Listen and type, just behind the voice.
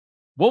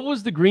What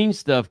was the green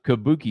stuff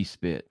Kabuki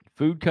spit?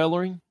 Food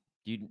coloring?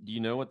 Do you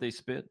know what they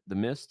spit? The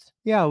mist?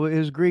 Yeah, it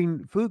was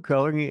green food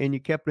coloring, and you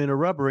kept it in a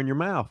rubber in your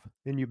mouth,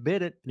 and you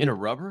bit it. In a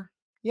rubber?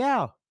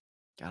 Yeah.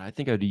 God, I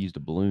think I'd used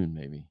a balloon,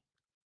 maybe.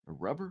 A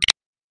rubber?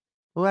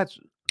 Well, it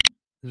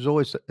was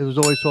always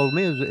told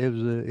me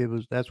it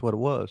was that's what it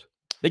was.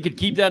 They could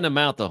keep that in the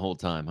mouth the whole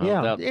time, huh?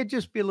 Yeah, it'd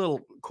just be a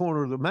little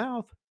corner of the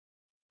mouth.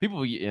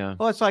 People, yeah.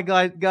 Well, it's like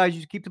guys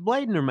used to keep the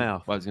blade in their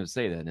mouth. Well, I was going to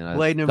say that, and I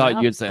Blade in their thought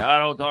mouth? you'd say, I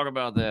don't talk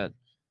about that.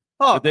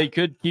 Oh, But they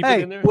could keep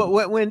hey, it in there?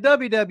 when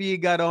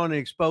WWE got on and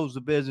exposed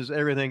the business,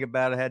 everything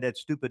about it had that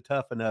stupid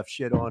tough enough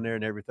shit on there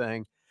and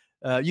everything.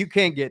 You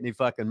can't get any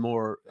fucking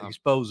more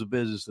exposed the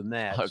business than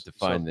that. I'll have to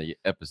find the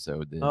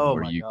episode then Oh,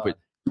 where my you God. quit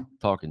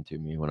talking to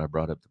me when I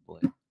brought up the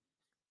blade.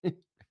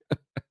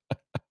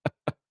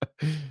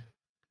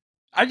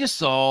 I just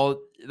saw,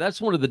 that's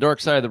one of the Dark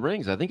Side of the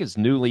Rings. I think it's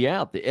newly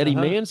out, the Eddie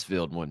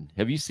Mansfield one.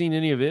 Have you seen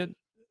any of it?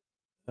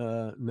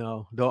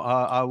 No,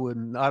 I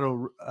wouldn't. I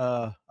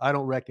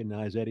don't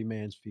recognize Eddie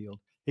Mansfield.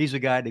 He's the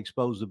guy that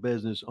exposed the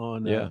business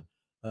on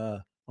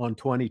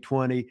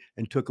 2020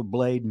 and took a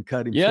blade and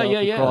cut himself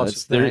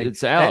across the thing.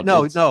 It's out.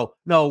 No.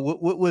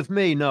 With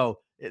me, no.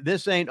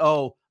 This ain't,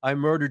 oh, I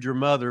murdered your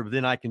mother, but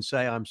then I can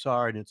say I'm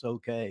sorry and it's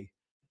okay.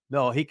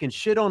 No, he can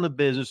shit on the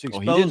business.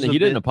 Expose he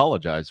didn't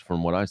apologize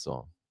from what I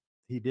saw.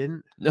 He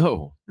didn't?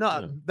 No.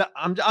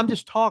 I'm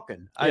just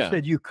talking. I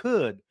said you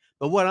could.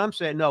 But what I'm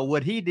saying, no,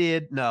 what he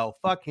did, no,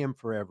 fuck him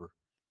forever.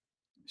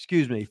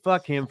 Excuse me,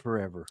 fuck him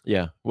forever.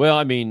 Yeah. Well,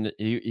 I mean,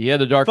 he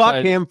had the Dark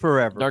him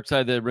forever. Dark Side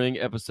of the Ring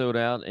episode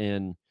out,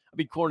 and I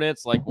mean,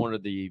 Cornette's like one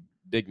of the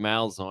big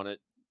mouths on it,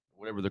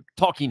 whatever the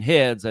talking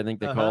heads, I think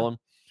they call him.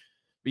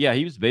 But yeah,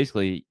 he was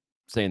basically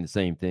saying the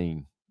same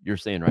thing you're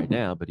saying right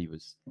now, but he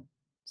was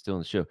still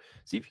in the show.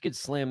 See if you could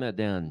slam that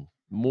down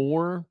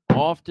more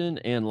often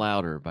and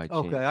louder by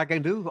chance. Okay, I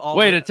can do all.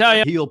 Wait, to tell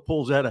you, heel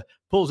pulls out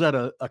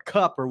a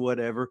cup or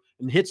whatever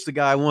and hits the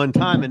guy one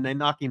time and they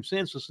knock him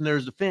senseless, and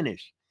there's the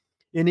finish.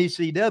 In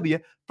ECW,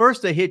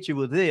 first they hit you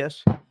with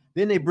this,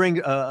 then they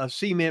bring a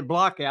cement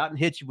block out and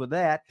hit you with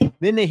that,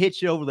 then they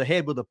hit you over the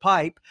head with a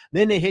pipe,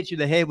 then they hit you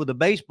the head with a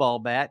baseball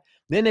bat,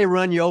 then they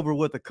run you over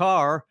with a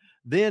car.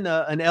 Then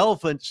an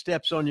elephant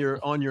steps on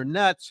your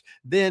nuts.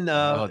 Then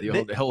the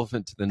old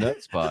elephant to the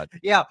nut spot.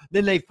 Yeah.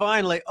 Then they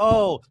finally,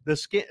 the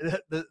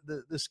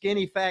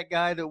skinny fat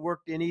guy that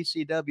worked in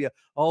ECW.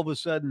 All of a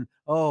sudden,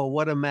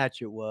 what a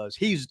match it was.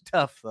 He's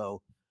tough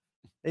though.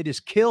 They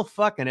just kill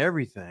fucking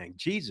everything.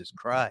 Jesus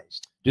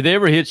Christ. Did they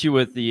ever hit you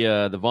with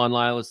the Von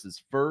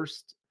Lilas's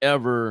first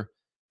ever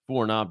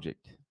foreign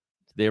object?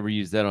 Did they ever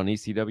use that on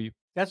ECW?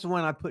 That's the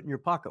one I put in your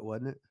pocket,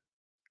 wasn't it?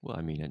 Well,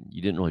 I mean,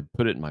 you didn't really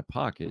put it in my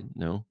pocket,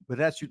 no. But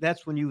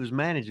that's when you was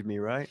managing me,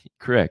 right?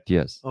 Correct.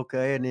 Yes.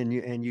 Okay, and then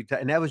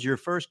and that was your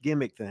first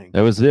gimmick thing.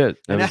 That was it.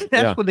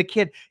 That's when the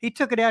kid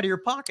took it out of your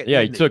pocket.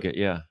 Yeah, he took it.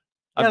 Yeah,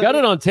 I've got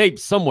it on tape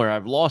somewhere.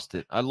 I've lost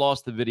it. I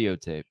lost the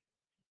videotape.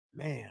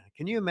 Man,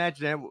 can you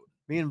imagine that?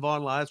 Me and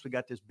Von Lilas, we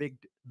got this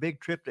big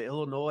trip to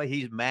Illinois.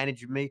 He's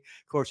managing me.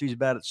 Of course, he's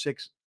about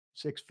 6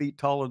 feet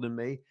taller than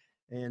me.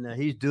 And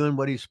he's doing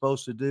what he's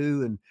supposed to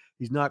do, and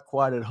he's not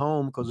quite at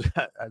home because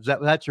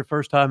that's your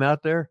first time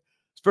out there.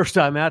 It's first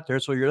time out there,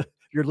 so you're a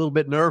little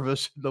bit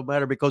nervous, no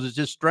matter, because it's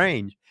just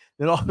strange.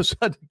 Then all of a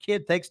sudden, the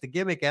kid takes the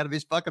gimmick out of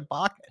his fucking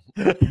pocket.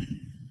 Now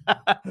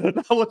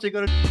what's he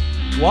gonna do?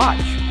 Watch?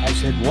 I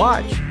said,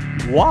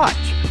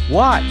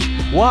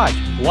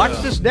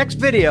 watch this next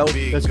video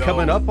that's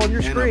coming up on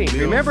your screen.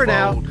 Remember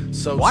now,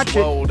 watch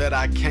it. That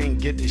I can't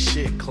get this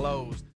shit closed.